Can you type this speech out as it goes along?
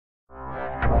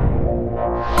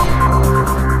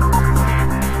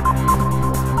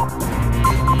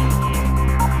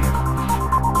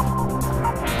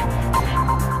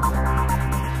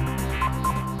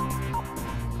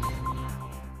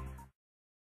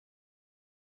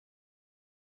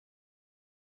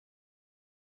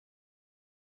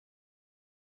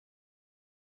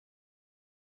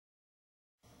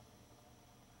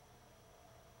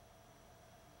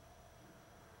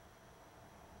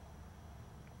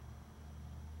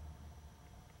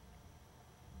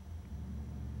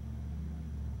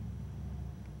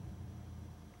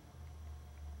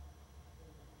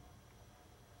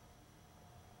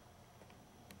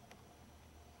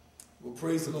Well,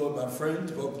 praise the Lord, my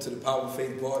friends. Welcome to the Power of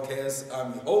Faith broadcast.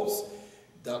 I'm your host,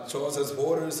 Dr. Charles S.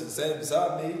 Waters, and standing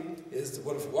beside me is the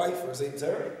wonderful wife, First Lady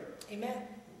Terry. Amen.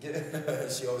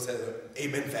 She always has an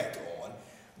amen factor on.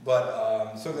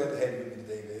 But so glad to have you with me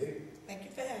today, babe. Thank you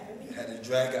for having me. I had to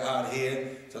drag her out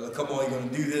here. Tell her, come on, you're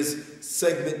going to do this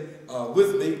segment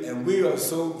with me. And we are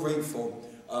so grateful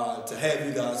to have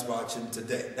you guys watching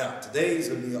today. Now, today is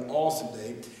going to be an awesome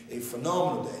day, a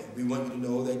phenomenal day. We want you to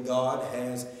know that God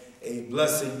has a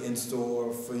blessing in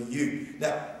store for you.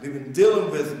 Now, we've been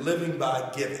dealing with living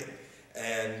by giving.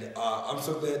 And I'm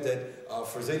so glad that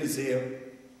Frazetti's here.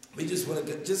 We just want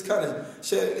to just kind of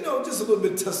share, just a little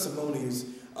bit of testimonies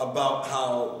about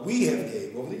how we have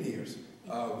gave over the years.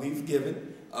 We've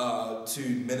given to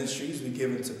ministries, we've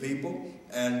given to people.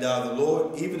 And the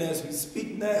Lord, even as we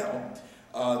speak now,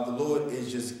 the Lord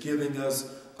is just giving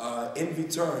us in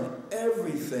return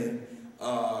everything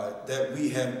that we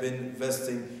have been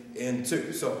investing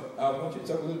into. So I want you to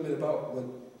talk a little bit about what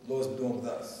the Lord's been doing with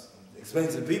us. Explain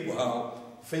to the people how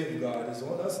the favor of God is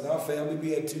on us and our family.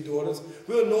 We had 2 daughters.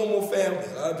 We're a normal family.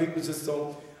 A lot of people just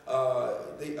don't,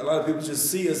 a lot of people just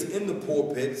see us in the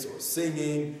pulpits or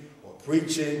singing or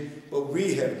preaching, but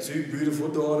we have 2 beautiful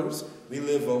daughters. We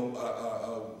live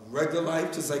a regular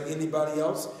life just like anybody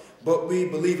else, but we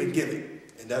believe in giving,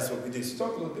 and that's what we do. So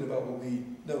talk a little bit about what we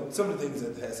know, some of the things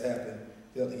that has happened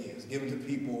the other years, giving to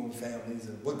people and families,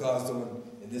 and what God's doing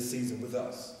in this season with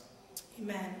us.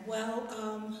 Amen. Well,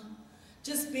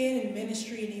 just being in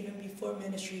ministry and even before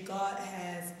ministry, God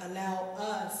has allowed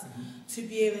us to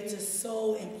be able to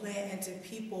sow and plant into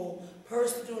people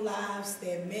personal lives,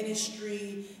 their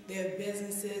ministry, their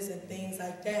businesses, and things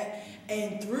like that.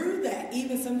 And through that,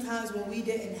 even sometimes when we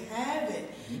didn't have it,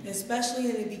 especially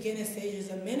in the beginning stages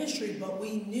of ministry, but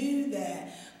we knew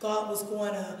that God was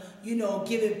going to,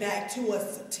 give it back to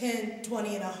us 10,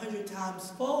 20, and 100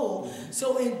 times fold.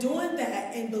 So in doing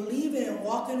that and believing and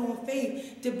walking on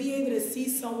faith, to be able to see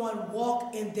someone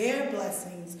walk in their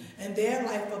blessings and their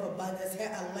life of abundance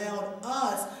has allowed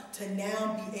us to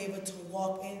now be able to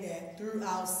walk in that through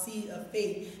our seed of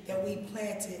faith that we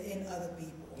planted in other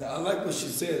people. Now, I like what she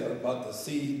said about the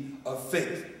seed of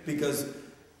faith, because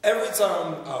every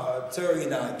time Terry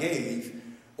and I gave,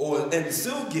 and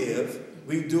still give,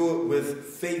 we do it with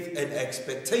faith and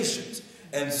expectations.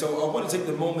 And so I want to take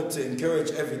the moment to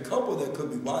encourage every couple that could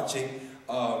be watching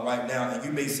right now. And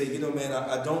you may say, man,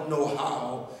 I don't know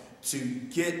how to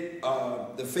get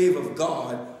the favor of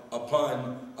God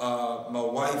upon my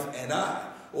wife and I,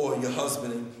 or your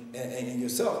husband and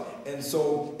yourself. And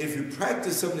so if you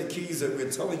practice some of the keys that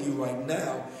we're telling you right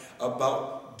now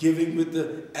about giving with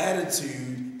the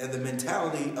attitude and the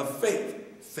mentality of faith.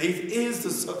 Faith is the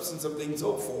substance of things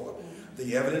hoped for,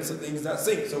 the evidence of things not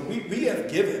seen. So we have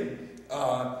given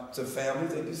to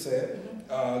families, like you said,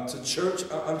 to church,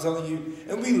 I'm telling you,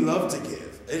 and we love to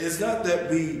give. It's not that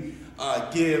we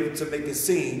give to make a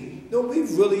scene. No, we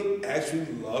really actually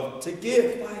love to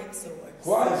give.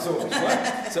 Quiet souls,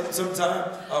 right?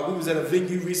 Sometime we was at a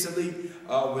venue recently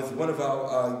with one of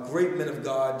our great men of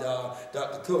God,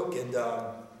 Dr. Cook, and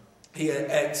he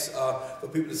had asked for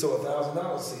people to sow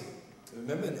 $1,000 seed.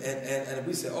 Remember? And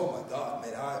we said, oh my God,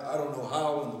 man, I don't know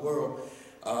how in the world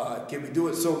can we do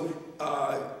it. So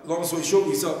long story short,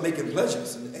 we started making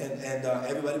pledges, and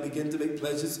everybody began to make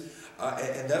pledges,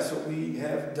 and that's what we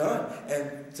have done.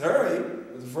 And Terry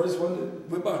was the first one to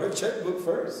whip out her checkbook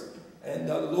first. And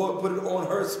the Lord put it on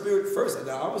her spirit first. And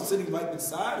now I was sitting right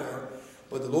beside her,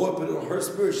 but the Lord put it on her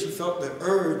spirit. She felt the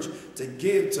urge to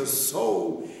give, to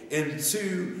sow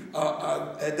into,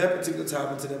 at that particular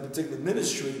time, into that particular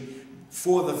ministry,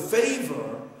 for the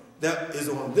favor that is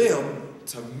on them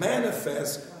to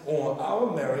manifest on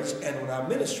our marriage and on our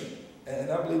ministry.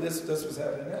 And I believe that's what's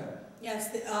happening now.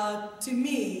 Yes, to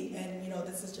me, and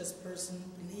this is just personal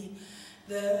belief,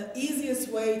 the easiest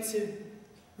way to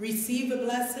receive a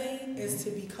blessing is to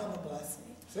become a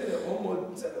blessing. Say that one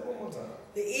more time.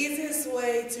 The easiest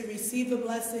way to receive a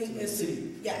blessing is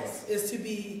to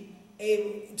be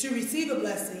to receive a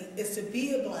blessing is to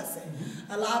be a blessing.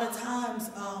 A lot of times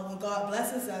when God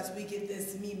blesses us, we get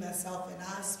this, me, myself, and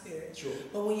I spirit. Sure.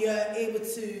 But when you're able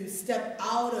to step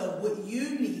out of what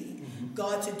you need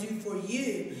God to do for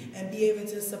you and be able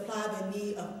to supply the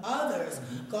need of others,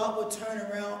 God will turn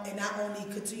around and not only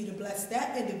continue to bless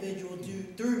that individual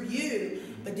through you,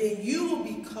 but then you will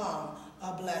become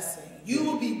a blessing. You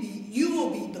will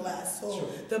be blessed. So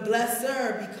the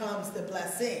blesser becomes the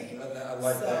blessing. I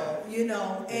like that. You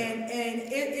know, and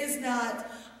it is not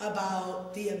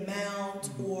about the amount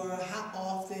or how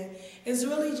often. It's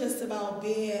really just about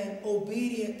being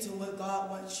obedient to what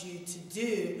God wants you to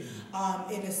do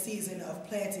in a season of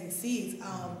planting seeds.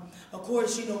 Of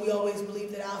course, you know, we always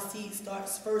believe that our seed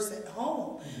starts first at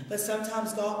home, but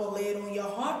sometimes God will lay it on your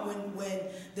heart when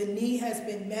the need has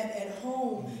been met at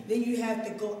home, then you have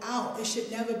to go out. It should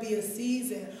never be a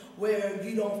season where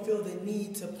you don't feel the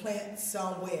need to plant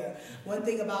somewhere. One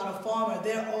thing about a farmer,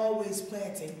 they're always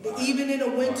planting. Even in the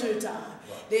winter time,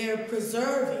 they're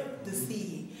preserving the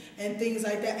seed and things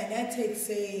like that. And that takes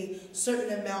a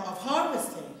certain amount of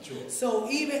harvesting. Sure. So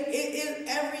even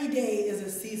every day is a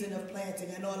season of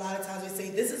planting. I know a lot of times we say,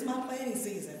 this is my planting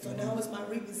season, so now it's my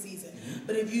reaping season.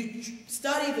 But if you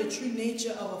study the true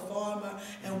nature of a farmer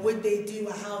and what they do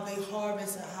and how they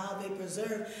harvest and how they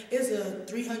preserve, it's a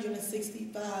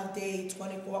 365-day,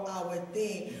 24-hour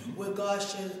thing where God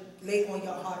should lay on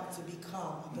your heart to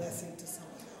become a blessing to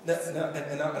someone else.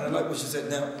 And I like what you said.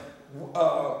 Now,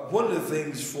 one of the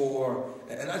things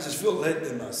and I just feel led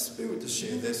in my spirit to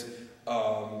share this,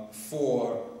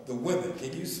 for the women.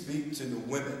 Can you speak to the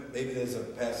women? Maybe there's a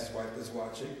pastor's wife that's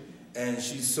watching, and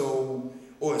she's still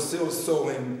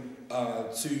sowing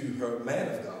to her man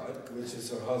of God, which is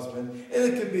her husband, and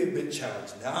it can be a bit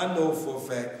challenging. Now, I know for a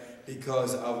fact,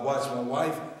 because I've watched my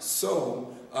wife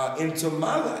sow into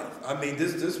my life. I mean,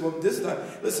 this is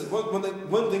not. Listen,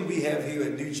 one thing we have here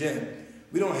at New Gen,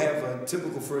 we don't have a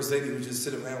typical first lady who just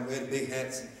sit around wearing big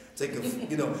hats, take a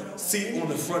seat on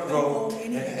the front row,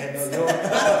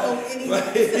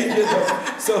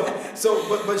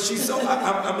 but she's so.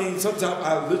 I mean, sometimes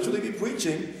I literally be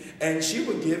preaching, and she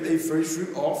would give a first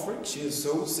fruit offering. She has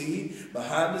sowed seed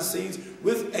behind the scenes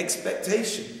with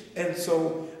expectation. And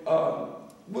so,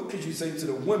 what could you say to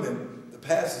the women, the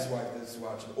pastor's wife that's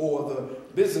watching, or the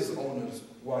business owner's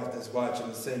wife that's watching,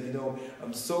 and saying,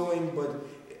 I'm sowing, but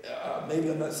maybe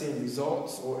I'm not seeing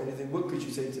results or anything? What could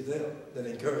you say to them that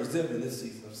encourage them in this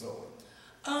season of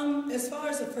sowing? As far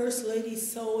as the first lady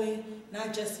sowing,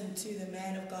 not just into the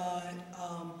man of God,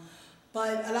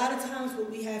 but a lot of times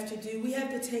what we have to do, we have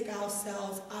to take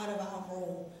ourselves out of our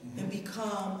role and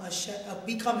become a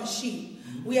sheep.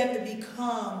 We have to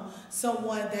become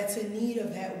someone that's in need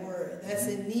of that word, that's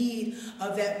in need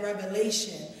of that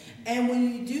revelation. And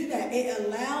when you do that, it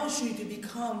allows you to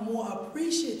become more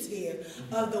appreciative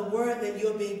of the word that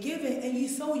you're being given, and you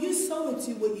sow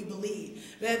into what you believe,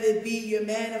 whether it be your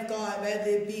man of God, whether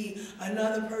it be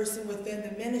another person within the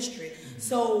ministry.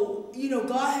 So,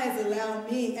 God has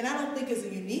allowed me, and I don't think it's a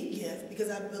unique gift,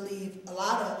 because I believe a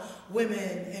lot of women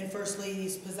and first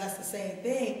ladies possess the same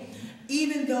thing.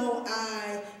 Even though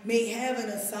I may have an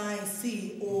assigned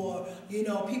seat, or,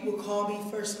 people call me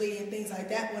first lady and things like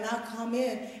that, when I come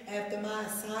in after my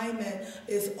assignment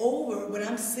is over, when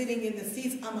I'm sitting in the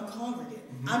seats, I'm a congregant.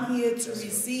 I'm here to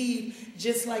receive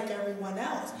just like everyone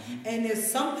else. And if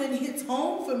something hits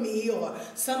home for me, or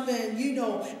something,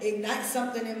 ignites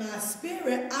something in my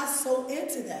spirit, I sow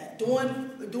into that.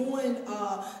 During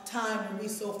time when we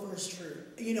sow first fruit,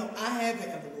 I have an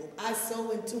envelope. I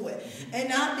sow into it. And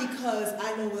not because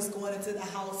I know what's going into the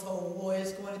household or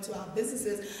it's going into our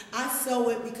businesses. I sow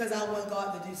it because I want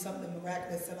God to do something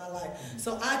miraculous in my life.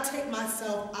 So I take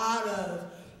myself out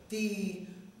of the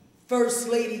first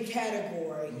lady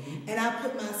category, and I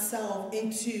put myself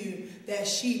into that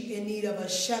sheep in need of a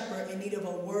shepherd, in need of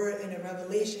a word and a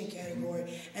revelation category,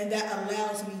 and that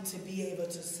allows me to be able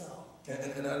to sow.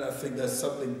 And I think that's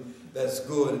something that's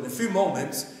good. In a few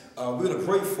moments, we're going to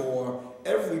pray for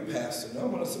every pastor. And I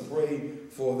want us to pray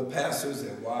for the pastors,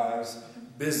 their wives,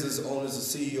 business owners, the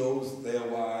CEOs, their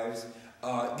wives.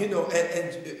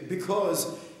 And because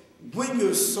when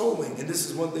you're sowing, and this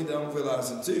is one thing that I'm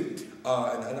realizing too,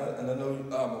 and I know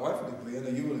my wife would agree, I know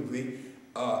you would agree,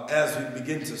 as we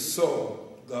begin to sow,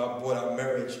 God brought our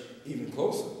marriage even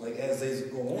closer, like as days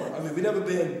go on. I mean, we've never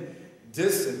been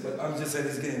distant, but I'm just saying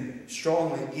it's getting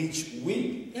stronger each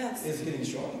week. Yes. It's getting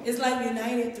stronger. It's like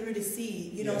united through the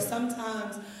seed. You know, Yeah.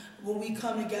 sometimes when we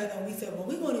come together and we say, well,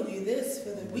 we're going to do this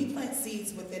we plant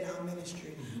seeds within our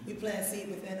ministry. We plant seed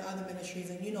within other ministries.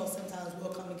 And, you know, sometimes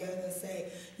we'll come together and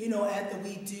say, you know, after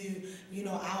we do, you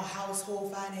know, our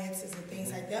household finances and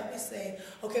things like that, we say,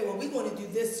 okay, well, we're going to do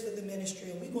this for the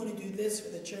ministry and we're going to do this for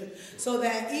the church. So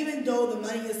that even though the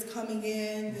money is coming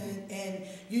in and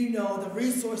you know, the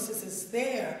resources is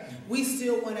there, we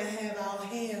still want to have our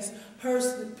hands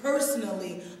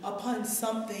personally upon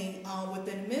something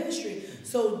within the ministry.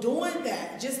 So doing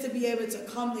that, just to be able to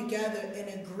come together in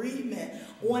agreement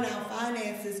on our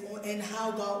finances and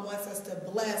how God wants us to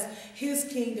bless his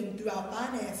kingdom through our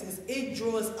finances, it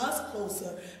draws us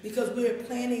closer because we're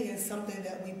planning in something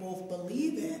that we both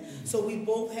believe in. So we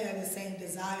both have the same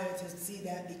desire to see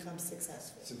that become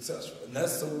successful. And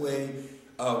that's the way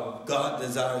God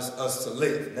desires us to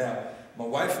live. Now, my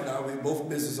wife and I, we're both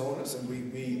business owners,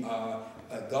 and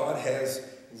God has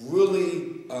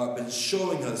really been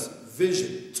showing us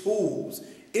vision, tools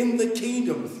in the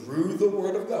kingdom through the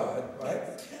Word of God, right?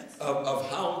 Yes. Of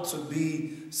how to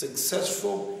be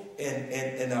successful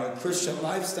in our Christian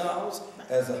lifestyles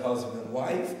as a husband and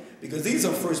wife, because these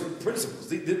are first principles.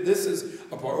 This is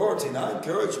a priority, and I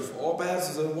encourage you, for all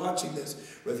pastors that are watching this,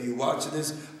 whether you're watching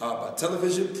this by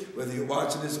television, whether you're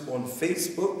watching this on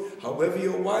Facebook, however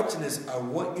you're watching this, I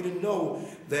want you to know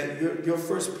that your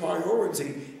first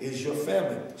priority is your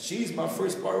family. She's my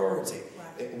first priority.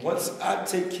 Right. Once I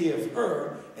take care of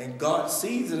her, and God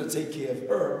sees that I take care of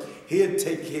her, he'll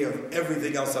take care of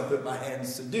everything else I put my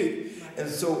hands to do. Right. And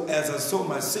so as I sow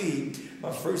my seed,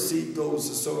 my first seed goes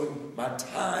to sowing my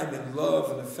time and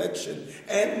love and affection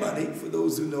and money, for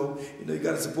those who know, you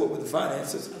got to support with the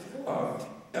finances,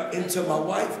 into my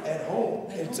wife at home,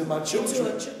 into my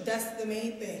children. That's the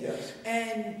main thing. Yes.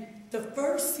 And the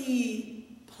first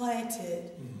seed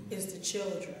planted is the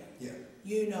children. Yeah.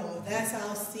 You know, that's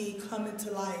our seed coming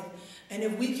to life. And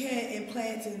if we can't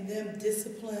implant in them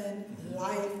discipline,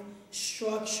 life,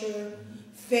 structure,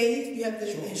 faith, you have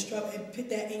to instruct and put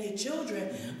that in your children.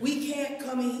 We can't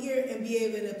come in here and be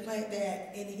able to plant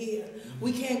that in here.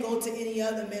 We can't go to any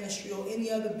other ministry or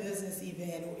any other business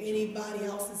event or anybody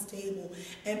else's table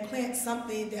and plant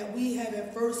something that we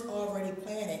haven't first already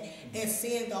planted and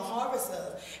seeing the harvest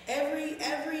of. Every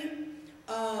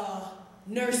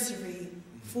nursery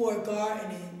for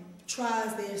gardening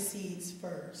tries their seeds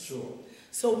first. Sure.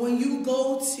 So when you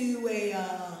go to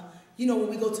when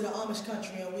we go to the Amish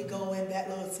country and we go in that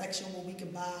little section where we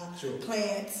can buy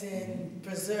plants and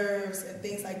preserves and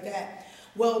things like that.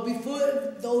 Well,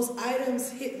 before those items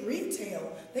hit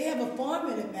retail, they have a farm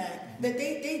in the back that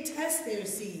they test their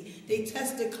seed. They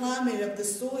test the climate of the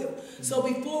soil. So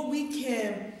before we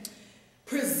can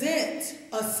present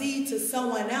a seed to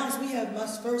someone else, we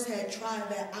must first have tried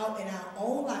that out in our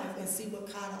own life and see what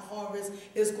kind of harvest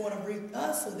is going to reap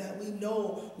us, so that we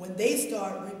know when they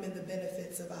start reaping the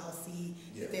benefits of our seed,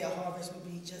 that their harvest will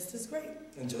be just as great.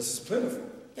 And just as plentiful.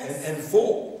 Yes. And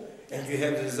full. And you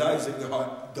have the desires of your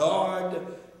heart.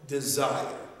 God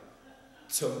desires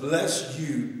to bless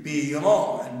you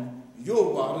beyond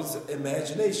your wildest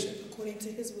imagination. According to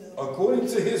his will. According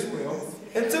to his will.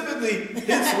 And typically,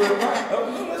 his will, right?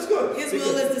 No, that's good. His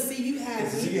will is to see you happy. To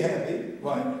see you happy,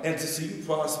 right? And to see you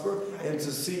prosper, and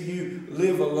to see you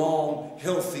live a long,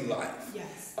 healthy life.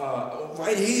 Yes.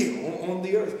 Right here on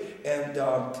the earth. And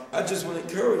I just want to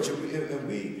encourage you.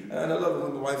 And I love it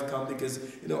when my wife comes, because,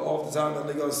 all the time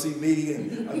they're going to see me,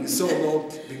 and I be solo,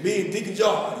 me and Deacon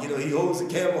John. He holds the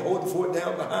camera, hold the fort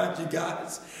down behind you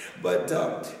guys. But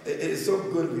it's so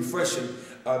good and refreshing,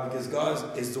 because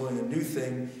God is doing a new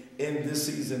thing in this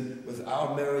season with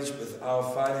our marriage, with our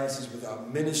finances, with our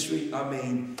ministry. I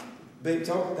mean, babe,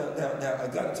 now I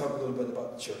got to talk a little bit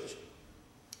about the church.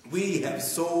 We have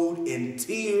sowed in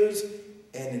tears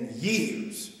and in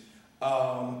years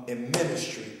in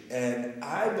ministry. And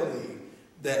I believe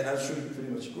that, and I'm sure you pretty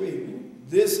much agree,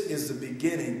 this is the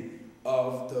beginning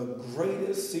of the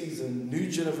greatest season New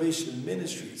Generation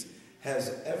Ministries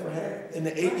has ever had in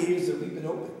the 8 years that we've been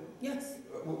open. Yes.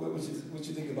 What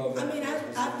you think about that? I mean,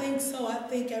 I think so. I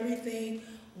think everything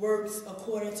works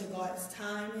according to God's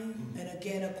timing and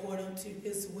again according to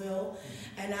his will.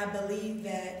 And I believe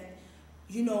that,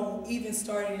 even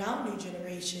starting our new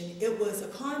generation, it was a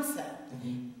concept.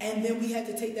 And then we had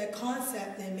to take that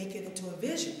concept and make it into a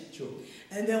vision. Sure.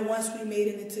 And then once we made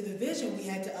it into the vision, we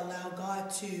had to allow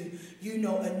God to,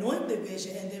 anoint the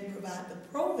vision and then provide the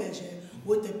provision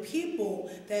with the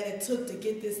people that it took to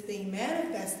get this thing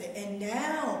manifested. And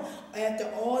now,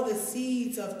 after all the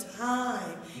seeds of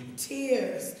time,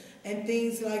 tears, and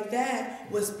things like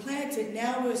that was planted.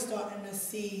 Now we're starting to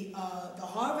see the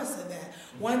harvest of that.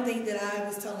 One thing that I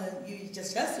was telling you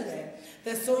just yesterday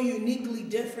that's so uniquely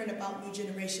different about New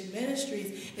Generation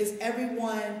Ministries is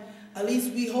everyone, at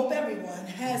least we hope everyone,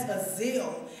 has a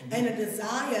zeal and a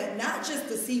desire not just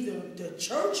to see the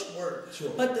church work,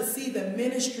 but to see the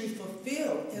ministry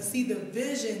fulfilled and see the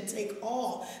vision take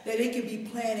off, that it can be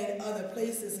planted in other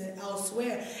places and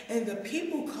elsewhere. And the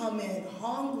people come in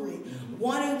hungry,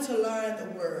 wanting to learn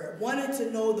the word, wanting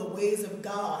to know the ways of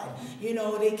God. You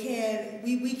know, we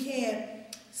can't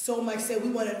so much say we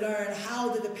want to learn how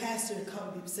did the pastor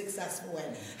become successful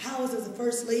and how does the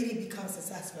first lady become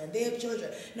successful and they have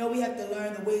children. No, we have to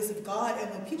learn the ways of God.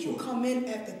 And when people come in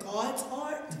after God's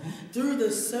heart, through the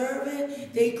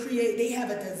servant, they have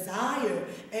a desire,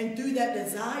 and through that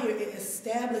desire it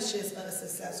establishes a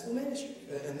successful ministry.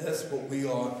 And that's what we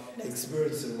are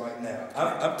experiencing right now.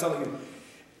 I'm telling you,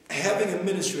 having a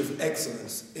ministry of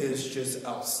excellence is just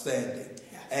outstanding.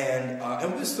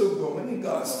 And we're still growing, and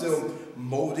God's still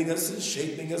molding us and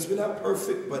shaping us. We're not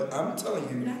perfect, but I'm telling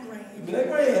you, we're not grand.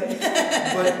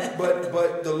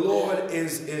 but the Lord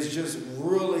is just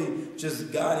really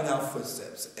just guiding our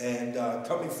footsteps. And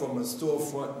coming from a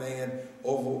storefront man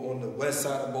over on the west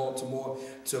side of Baltimore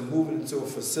to moving into a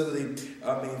facility,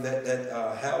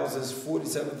 that houses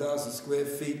 47,000 square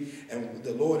feet, and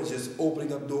the Lord is just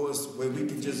opening up doors where we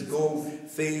can just go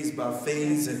phase by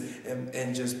phase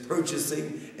and just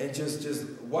purchasing and just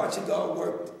watching God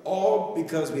work, all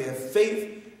because we have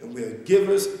faith and we are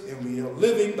givers and we are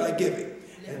living by giving.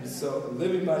 And so,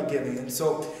 living by giving. And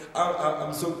so,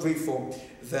 I'm so grateful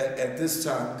that at this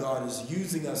time, God is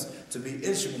using us to be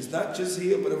instruments, not just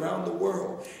here, but around the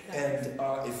world, and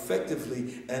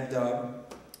effectively. And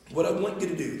what I want you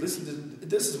to do, listen to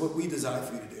this is what we desire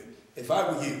for you to do. If I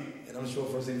were you, and I'm sure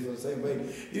First Lady feels the same way,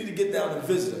 you need to get down and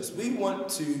visit us. We want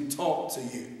to talk to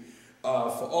you. For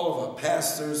all of our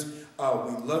pastors,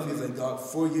 we love you, thank God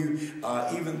for you.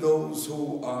 Even those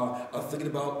who are thinking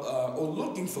about or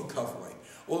looking for covering,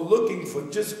 or looking for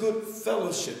just good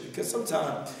fellowship, because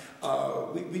sometimes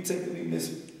we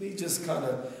just kind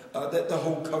of that the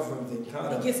whole covering thing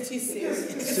kind of gets too serious.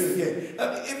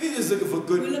 If you're just looking for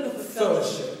good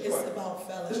fellowship, it's about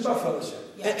fellowship. It's about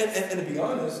fellowship. Yes. And to be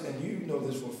honest, and you know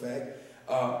this for a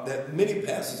fact, that many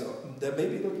pastors that may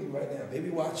be looking right now,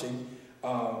 maybe watching,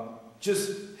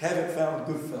 just haven't found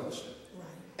good fellowship.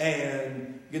 Right.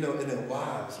 And and their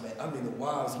wives, man. The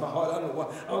wives, my heart, I don't know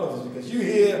why. I don't know if it's because you're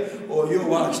here or you're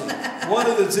watching. One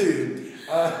of the two.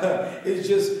 It's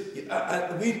just,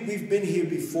 we've been here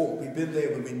before. We've been there,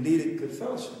 but we needed good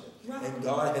fellowship. Right. And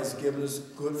God has given us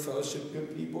good fellowship,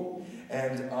 good people.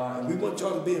 And we want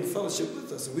y'all to be in fellowship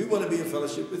with us. And we want to be in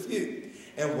fellowship with you.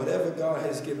 And whatever God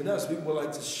has given us, we would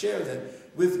like to share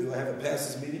that with you. I have a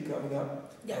pastors meeting coming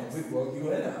up. Yes.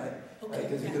 You and I. Okay,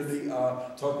 because we're going to be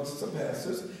talking to some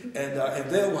pastors and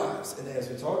their wives. And as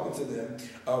we're talking to them,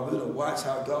 we're going to watch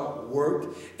how God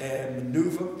work and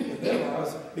maneuver in their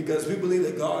lives, because we believe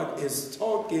that God is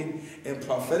talking and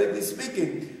prophetically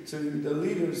speaking to the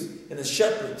leaders and the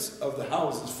shepherds of the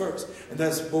houses first. And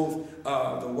that's both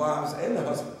the wives and the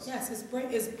husbands. Yes,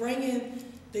 it's bringing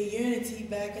the unity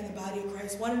back in the body of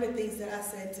Christ. One of the things that I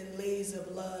said to the ladies of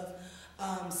love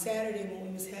Saturday when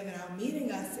we was having our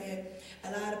meeting, I said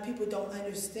a lot of people don't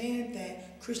understand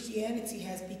that Christianity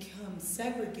has become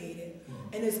segregated,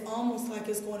 and it's almost like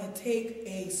it's going to take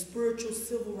a spiritual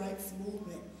civil rights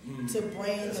movement to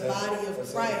bring the body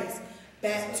of Christ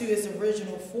back to its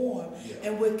original form. Yeah.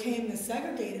 And what came and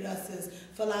segregated us is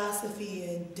philosophy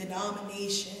and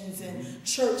denominations and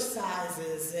church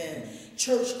sizes and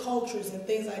church cultures and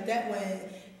things like that, when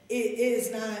it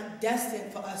is not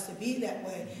destined for us to be that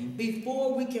way.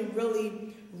 Before we can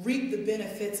really reap the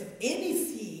benefits of any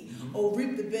seed or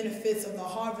reap the benefits of the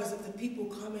harvest of the people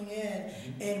coming in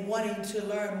and wanting to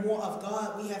learn more of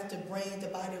God, we have to bring the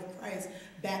body of Christ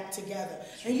back together.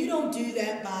 And you don't do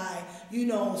that by,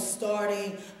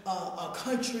 starting a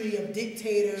country of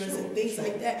dictators and things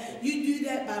like that. You do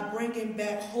that by bringing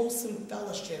back wholesome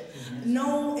fellowship.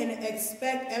 Know and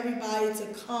expect everybody to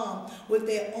come with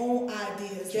their own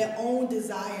ideas, their own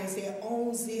desires, their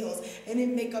own zeals, and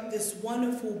then make up this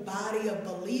wonderful body of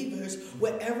believers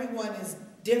where everyone is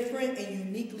different and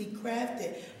uniquely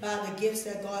crafted by the gifts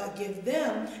that God gives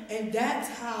them, and that's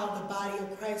how the body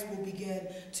of Christ will begin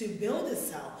to build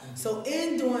itself. So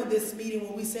in doing this meeting,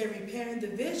 when we say repairing the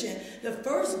vision, the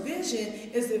first vision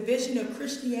is the vision of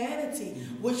Christianity,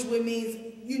 which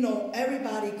means you know,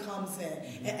 everybody comes in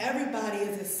and everybody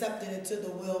is accepted into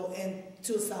the will and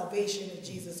to salvation of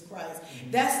Jesus Christ.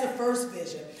 That's the first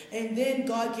vision. And then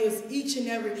God gives each and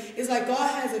every, it's like God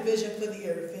has a vision for the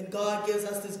earth, and God gives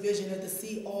us this vision of to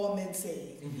see all men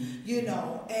saved, you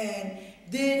know, and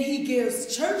then he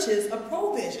gives churches a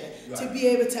provision to be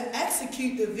able to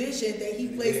execute the vision that he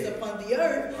placed upon the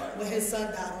earth when his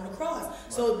son died on the cross.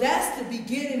 So that's the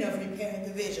beginning of repairing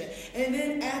the vision. And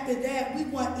then after that, we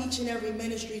want each and every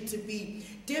ministry to be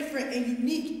different and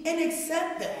unique and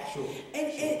accept that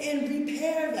and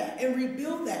repair that and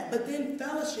rebuild that. But then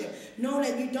fellowship, knowing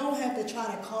that you don't have to try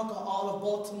to conquer all of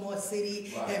Baltimore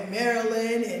City and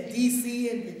Maryland and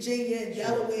DC and Virginia and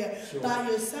Delaware by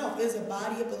yourself. There's a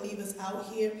body of believers out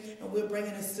here, and we're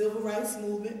bringing a civil rights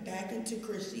movement back into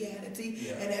Christianity.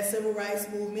 And that civil rights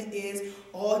movement is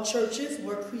all churches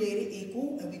were created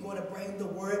equal, and we're going to bring the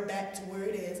word back to where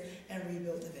it is and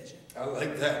rebuild the vision. I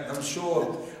like that. I'm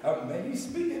sure, man, you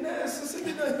speaking that.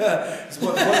 It's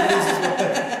one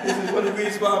of the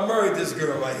reasons why I married this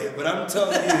girl right here. But I'm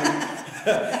telling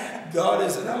you, God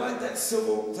is, and I like that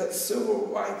civil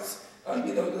rights.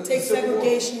 You know, take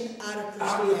segregation out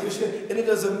of Christianity. And it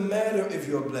doesn't matter if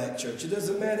you're a black church. It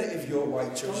doesn't matter if you're a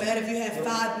white church. No matter if you have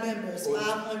 5 members,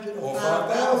 500 or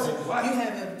 5,000. You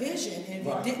have a vision. And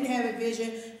if you didn't have a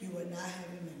vision, you would not have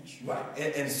a ministry.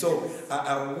 Right. And so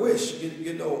I wish,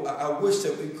 you know, I wish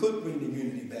that we could bring the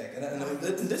unity back. And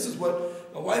this is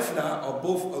what my wife and I are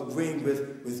both agreeing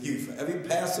with you. For every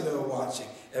pastor that are watching,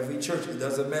 every church, it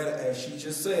doesn't matter, as she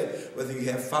just said, whether you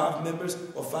have 5 members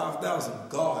or 5,000,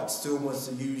 God still wants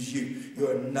to use you. You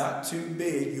are not too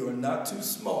big, you are not too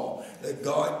small, that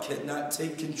God cannot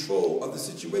take control of the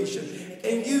situation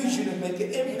and use you to make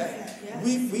an impact.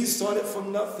 We started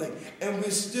from nothing, and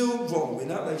we're still growing. We're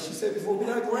not, like she said before, we're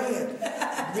not grand.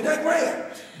 We're not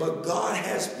grand. But God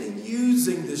has been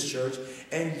using this church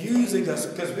and using us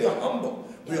because we are humble.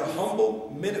 We are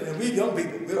humble men, and we're young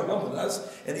people. We are humble.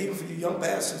 And even for you young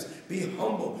pastors, be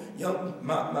humble.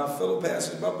 My fellow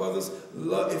pastors, my brothers,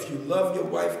 if you love your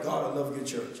wife, God will love your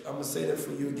church. I'm going to say that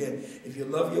for you again. If you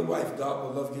love your wife, God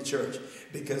will love your church,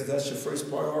 because that's your first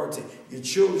priority. Your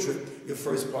children, your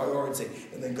first priority.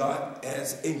 And then God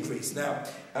adds increase. Now,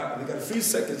 we got a few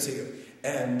seconds here.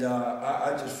 And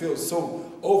I just feel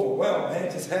so overwhelmed,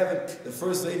 man, just having the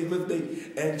First Lady with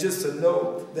me, and just to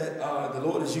know that the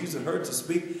Lord is using her to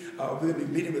speak. We'll be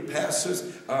meeting with pastors.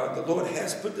 The Lord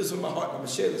has put this on my heart. I'm going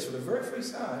to share this for the very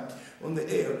first time on the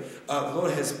air. The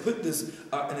Lord has put this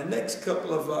in the next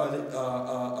couple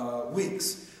of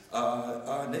weeks.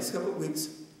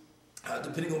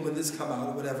 Depending on when this come out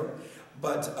or whatever.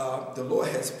 But the Lord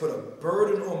has put a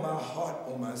burden on my heart,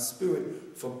 on my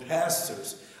spirit, for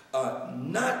pastors.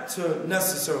 Not to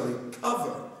necessarily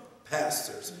cover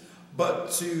pastors, but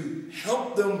to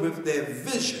help them with their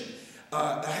vision.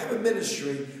 I have a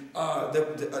ministry,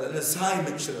 an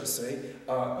assignment, should I say,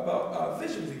 about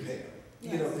vision repair.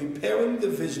 Yes. You know, repairing the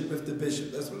vision with the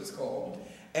bishop. That's what it's called.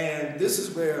 And this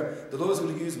is where the Lord's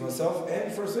going to use myself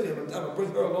and First Lady. I'm going to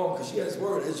bring her along because she has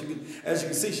word. As you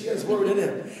can see, she has word in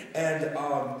him. And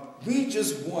we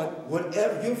just want,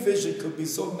 whatever your vision could be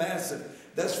so massive,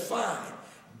 that's fine.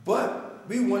 But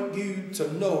we want you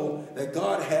to know that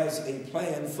God has a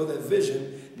plan for that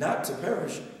vision, not to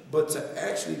perish, but to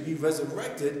actually be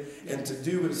resurrected and to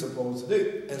do what it's supposed to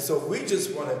do. And so we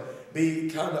just want to be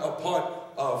kind of a part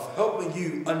of helping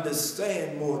you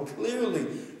understand more clearly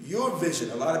your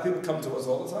vision. A lot of people come to us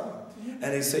all the time,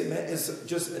 and they say, man, it's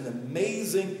just an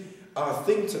amazing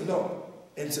thing to know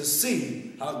and to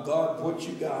see how God brought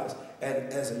you guys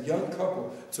as a young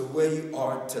couple to where you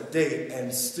are today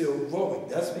and still growing.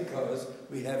 That's because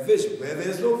we have vision. Where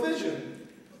there's no vision,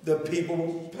 the people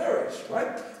will perish,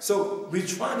 right? So we're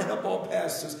trying to help all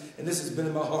pastors, and this has been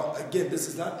in my heart. Again, this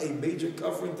is not a major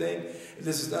covering thing.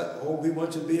 This is not, oh, we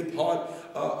want you to be a part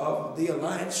of the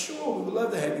alliance. Sure, we would love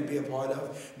to have you be a part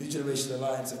of New Generation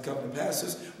Alliance of Covenant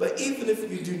Pastors. But even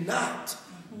if you do not,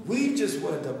 we just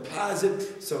want to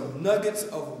deposit some nuggets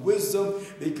of wisdom,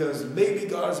 because maybe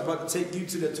God is about to take you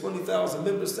to the 20,000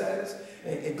 member status,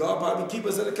 and God probably keep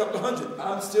us at a couple of hundred.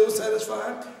 I'm still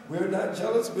satisfied. We're not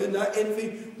jealous. We're not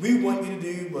envy. We want you to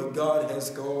do what God has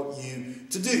called you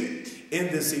to do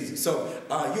in this season. So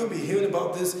you'll be hearing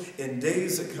about this in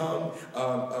days to come,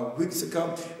 weeks to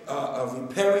come,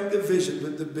 repairing the vision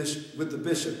with the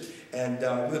bishop. And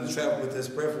we're going to travel with this.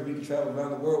 Prayerfully, we can travel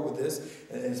around the world with this,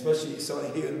 and especially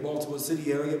starting here in the Baltimore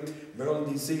City area,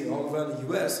 Maryland, D.C., and all around the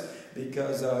U.S.,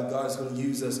 because God is going to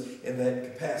use us in that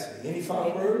capacity. Any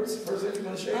final words, First Lady, you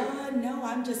want to share? No,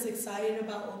 I'm just excited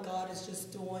about what God is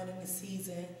just doing in the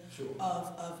season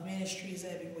of ministries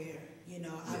everywhere. You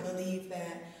know, I believe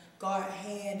that God's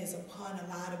hand is upon a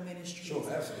lot of ministries. Sure,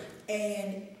 absolutely.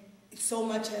 And so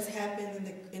much has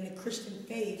happened in the Christian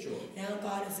faith. Sure. Now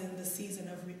God is in the season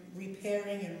of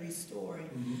repairing and restoring.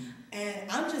 And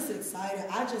I'm just excited.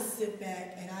 I just sit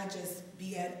back and I just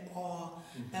be at awe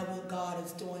at what God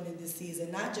is doing in this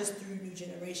season. Not just through New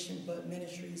Generation, but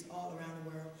ministries all around the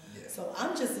world. Yeah. So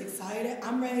I'm just excited.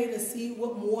 I'm ready to see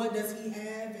what more does he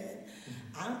have. And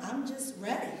I'm just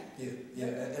ready. Yeah.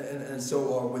 And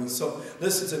so are we. So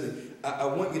listen to me. I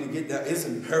want you to get down. It's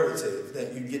imperative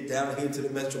that you get down here to the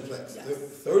Metroplex. Yes.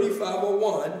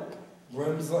 3501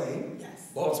 Brehms Lane, yes.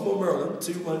 Baltimore, Maryland,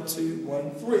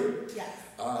 21213. Yes.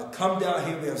 Come down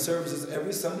here. We have services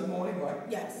every Sunday morning, right?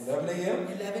 Yes. 11 a.m.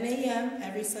 11 a.m.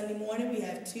 every Sunday morning. We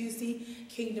have Tuesday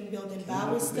Kingdom Building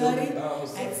Bible Study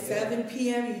at 7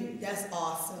 p.m. That's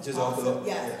awesome. Just awesome. off the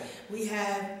yes. Yeah. We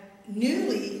have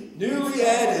newly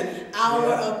added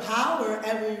Hour of Power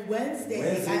every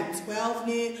Wednesday at 12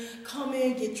 noon. Come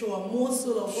in, get you a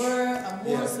morsel of word, a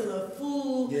morsel of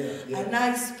food, a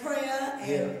nice prayer,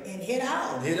 and head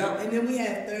out. And then we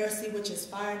have Thursday, which is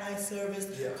Fire Night service.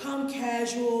 Come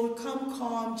casual, come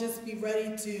calm, just be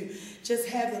ready to just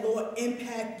have the Lord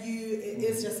impact you.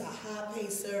 It's just a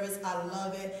high-paced service. I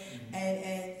love it.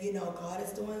 And you know, God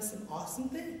is doing some awesome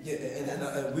things. Yeah,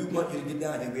 and we want you to get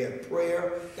down here. We have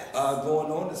prayer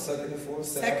going on the second and fourth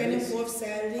Saturday. Second and fourth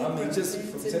Saturday. I mean, just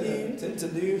from 10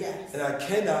 to noon. Yes. And I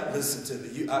cannot listen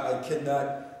to you. I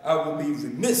cannot. I would be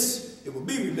remiss. It would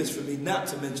be remiss for me not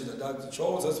to mention the Dr.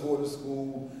 Charles S. Waters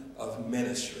School of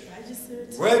Ministry.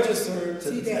 Registered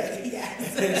today.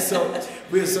 Yes. And so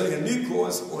we're studying a new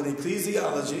course on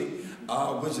ecclesiology,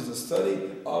 which is a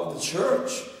study of the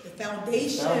church. The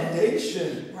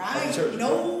foundation. Right. Of the church.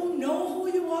 Know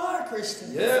who you are,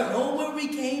 Christians. Yeah. Know where we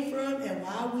came from and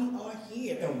why we are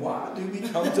here. And why do we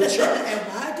come to church? And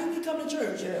why do we come to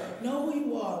church? Yeah. Know who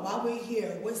you are, why we're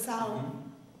here. What's our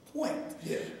point?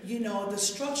 Yeah. You know, the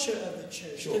structure of the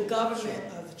church, the government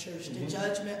of the church, the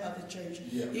judgment of the church.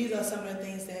 Yeah. These are some of the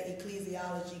things that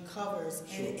ecclesiology covers.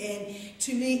 And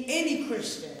to me, any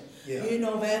Christian, you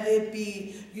know, whether it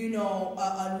be, you know,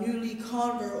 a newly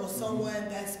convert or someone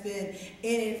that's been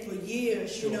in it for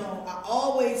years, you know, I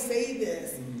always say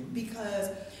this because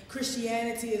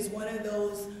Christianity is one of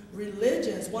those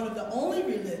religions, one of the only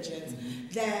religions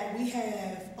that we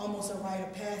have almost a rite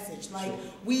of passage. Like,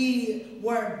 we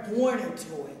weren't born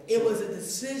into it. It was a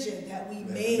decision that we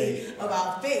made of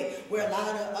our faith, where a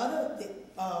lot of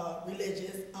other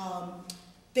religions,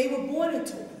 they were born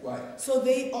into it. Right. So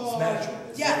they are, natural.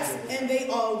 And they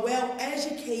are well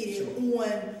educated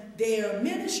on their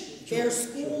ministry, their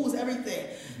schools, everything.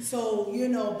 So, you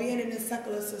know, being in a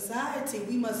secular society,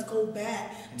 we must go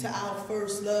back to our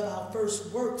first love, our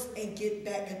first works, and get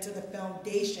back into the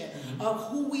foundation of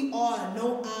who we are,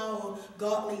 know our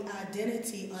godly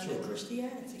identity under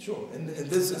Christianity. Sure. And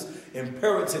this is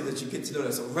imperative that you get to know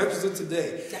that. So register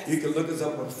today. Yes. You can look us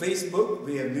up on Facebook.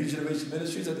 We have New Generation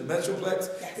Ministries at the Metroplex.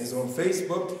 Yes. It's on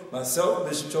Facebook. Myself,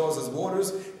 Bishop Charles S.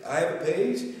 Waters. I have a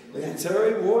page. Lady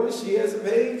Terry Waters, she has a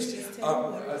page.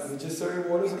 Just Terry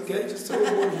Waters, okay? Just Terry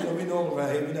Waters. You know, we know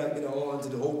around here. We're not, you know, all into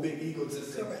the whole big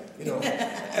ecosystem. You know,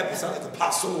 apostolic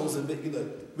apostles and big, you know,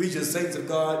 we just saints of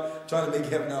God trying to make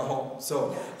heaven our home.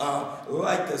 So,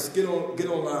 like us, get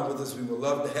online with us. We would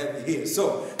love to have you here.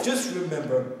 So, just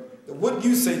remember that what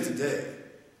you say today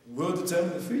will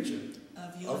determine the future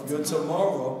of your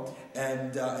tomorrow.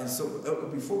 And so,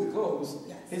 before we close,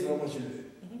 here's what I want you to do.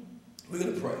 We're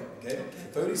going to pray, okay?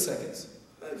 For 30 seconds.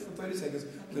 For 30 seconds,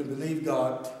 we're going to believe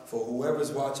God for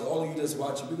whoever's watching, all of you that's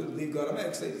watching. We're going to believe God. I'm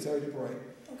actually Terry to pray.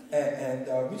 And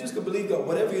we're just going to believe God,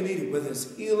 whatever you need, whether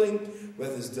it's healing,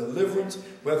 whether it's deliverance,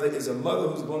 whether it's a mother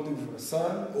who's going through for a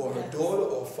son or her daughter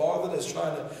or father that's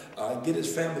trying to get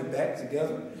his family back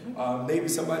together. Maybe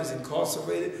somebody's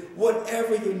incarcerated.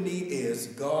 Whatever your need is,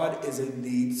 God is a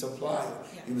need supplier.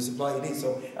 He will supply your needs.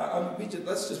 So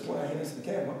let's just point our hands to the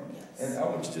camera. And I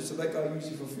want you just to let God use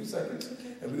you for a few seconds.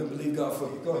 And we're going to believe God for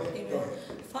you. Go ahead. Amen. Go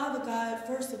ahead. Father God,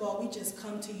 first of all, we just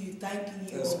come to you thanking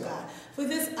you, God, for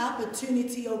this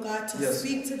opportunity, God, to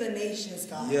speak to the nations,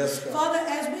 God. Yes, God. Father,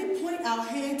 as we point our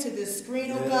hand to this screen,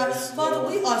 God, Father,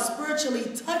 we are spiritually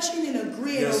touching and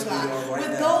agreeing, God,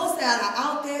 with those that are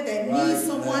out there that need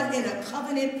someone in a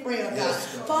covenant prayer, God.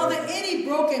 Father, any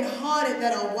brokenhearted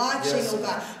that are watching,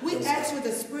 God, we ask for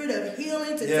the spirit of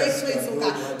healing to take place,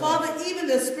 God. Father, even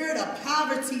the spirit of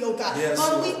poverty, God.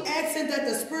 Father, we ask that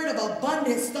the spirit of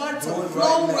abundance start to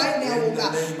flow right now,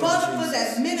 God. Father, for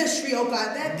that ministry,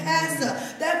 God, that pastor,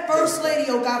 that first lady,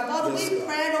 God. Father, we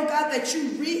pray, God, that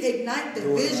you reignite the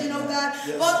vision, God. God.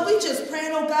 Yes, Father, Lord. we just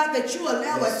praying, oh God, that you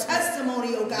allow Yes, a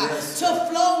testimony, oh God, yes, to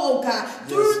flow, oh God,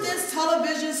 through Lord. this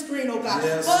television screen, oh God.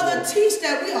 Yes, Father, Lord. teach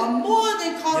that we are more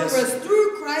than conquerors Yes.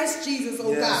 through Christ Jesus,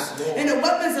 oh Yes, God. Lord. And the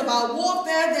weapons of our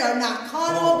warfare, they are not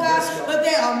carnal, Oh, oh God, yes, God. but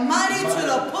they are mighty to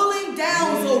the Mighty. pulling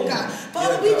down, oh God.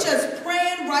 Father, Yeah, we God. just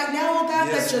praying right now, oh God,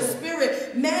 Yes, that your Lord.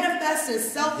 spirit manifests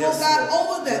itself, Yes, oh God, Lord.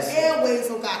 over the Yes, Lord. airways,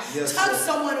 oh God. Yes, Touch Lord.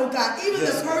 someone, oh God, even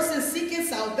Yes, the Lord. person seeking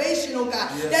salvation, oh God,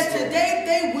 Yes, that Lord. today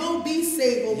they will be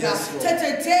saved, oh Yes, God. Lord.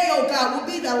 That today, oh God, will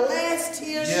be the last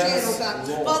tear shed, Yes, oh God.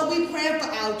 Lord. Father, we praying for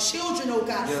our children, oh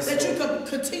God, Yes, that you Lord.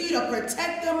 could continue to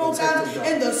protect them, oh Protect God, them, God.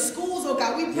 in the schools, oh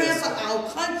God. We praying Yes, for God. our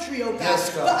country, oh God, Yes,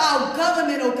 God. for our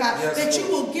government, oh God, Yes, that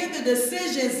you Lord. will give the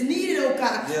decisions needed, oh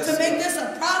God, Yes, to make God. this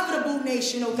a profitable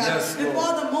nation, oh God. Yes, And Lord.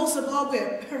 Father, most of all,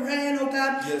 we're praying, oh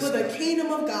God, Yes, for the God. kingdom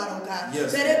of God, oh God,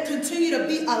 Yes, that it continue to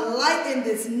be a light in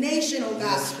this nation, oh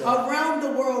God, Yes, God. around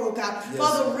the world, oh God. Yes,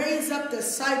 Father, Lord. raise up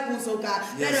disciples, oh God,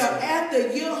 Yes, that are Lord.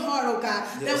 after your heart, oh God,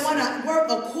 Yes, that want to work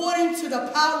according to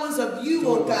the powers of you, Do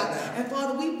oh it right God. now. And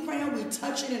Father, we pray and we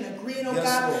touch it and agreeing, oh Yes,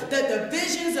 God, Lord. that the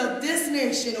visions of this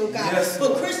nation, oh God, Yes, for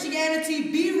Lord.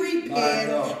 Christianity be My repaired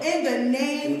God. in the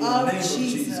name In the of name of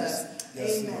Jesus.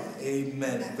 Yes, Amen. Lord.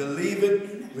 Amen. Believe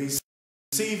it,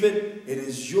 receive it. It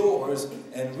is yours,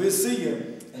 and we'll see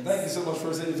you. And thank you so much,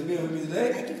 First Lady, for being with me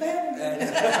today. Thank you for having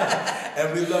me.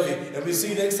 And we love you. And we'll see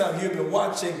you next time. You've been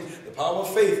watching The Power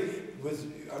of Faith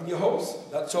with, I'm your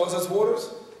host, Dr. Charles S. Waters.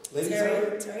 Lady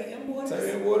Terry M. Waters.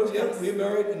 Terry M. Waters, yeah, we're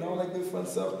married and all that good fun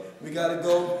stuff. We got to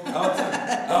go.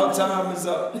 Our time is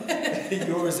up.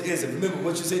 Yours isn't. Remember,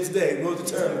 what you say today will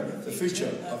determine the future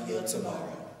of your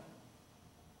tomorrow.